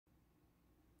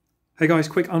Hey guys,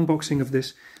 quick unboxing of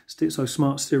this Sterzo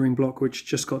smart steering block which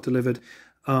just got delivered.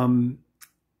 I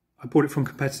bought it from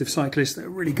Competitive Cyclist. They're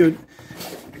really good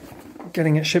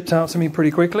getting it shipped out to me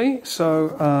pretty quickly.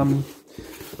 So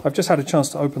I've just had a chance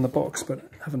to open the box, but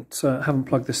haven't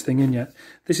plugged this thing in yet.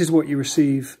 This is what you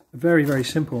receive. Very, very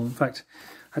simple. In fact,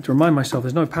 I had to remind myself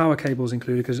there's no power cables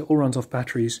included because it all runs off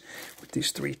batteries with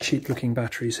these three cheap looking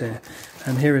batteries here.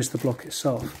 And here is the block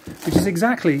itself, which is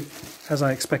exactly as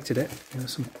I expected it. You know,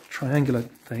 some triangular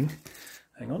thing.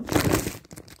 Hang on.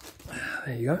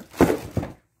 There you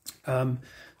go.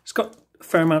 It's got a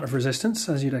fair amount of resistance,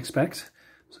 as you'd expect.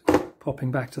 So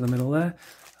popping back to the middle there.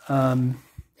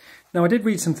 Now, I did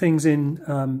read some things in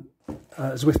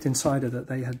Zwift Insider that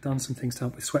they had done some things to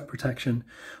help with sweat protection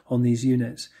on these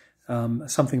units.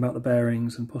 Something about the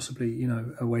bearings and possibly, you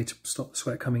know, a way to stop the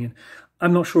sweat coming in.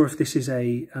 I'm not sure if this is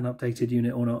an updated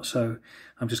unit or not, so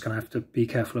I'm just going to have to be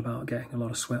careful about getting a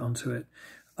lot of sweat onto it.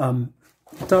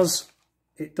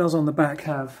 It does on the back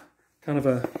have kind of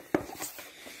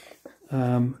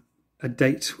a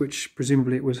date, which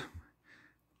presumably it was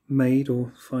made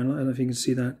or final. I don't know if you can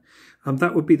see that.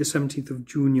 That would be the 17th of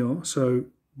June, so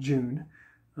June.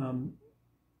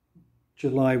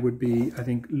 July would be, I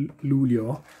think,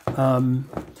 Luglio.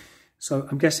 So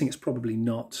I'm guessing it's probably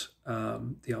not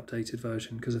the updated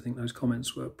version because I think those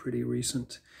comments were pretty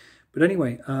recent. But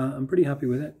anyway, I'm pretty happy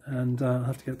with it, and I'll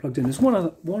have to get it plugged in. There's one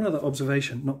other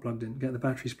observation, not plugged in, get the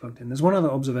batteries plugged in. There's one other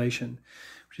observation,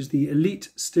 which is the Elite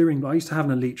steering block. I used to have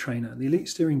an Elite trainer. The Elite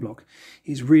steering block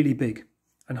is really big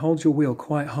and holds your wheel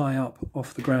quite high up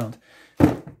off the ground.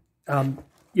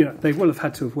 You know, they will have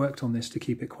had to have worked on this to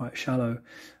keep it quite shallow.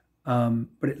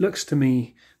 But it looks to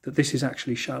me that this is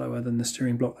actually shallower than the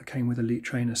steering block that came with Elite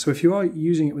Trainer. So if you are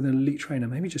using it with an Elite Trainer,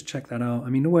 maybe just check that out. I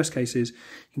mean, the worst case is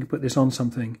you can put this on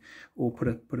something or put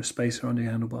a spacer under your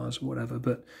handlebars or whatever.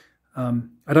 But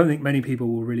I don't think many people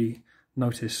will really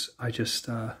notice.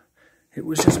 It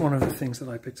was just one of the things that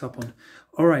I picked up on.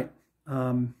 All right,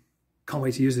 can't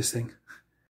wait to use this thing.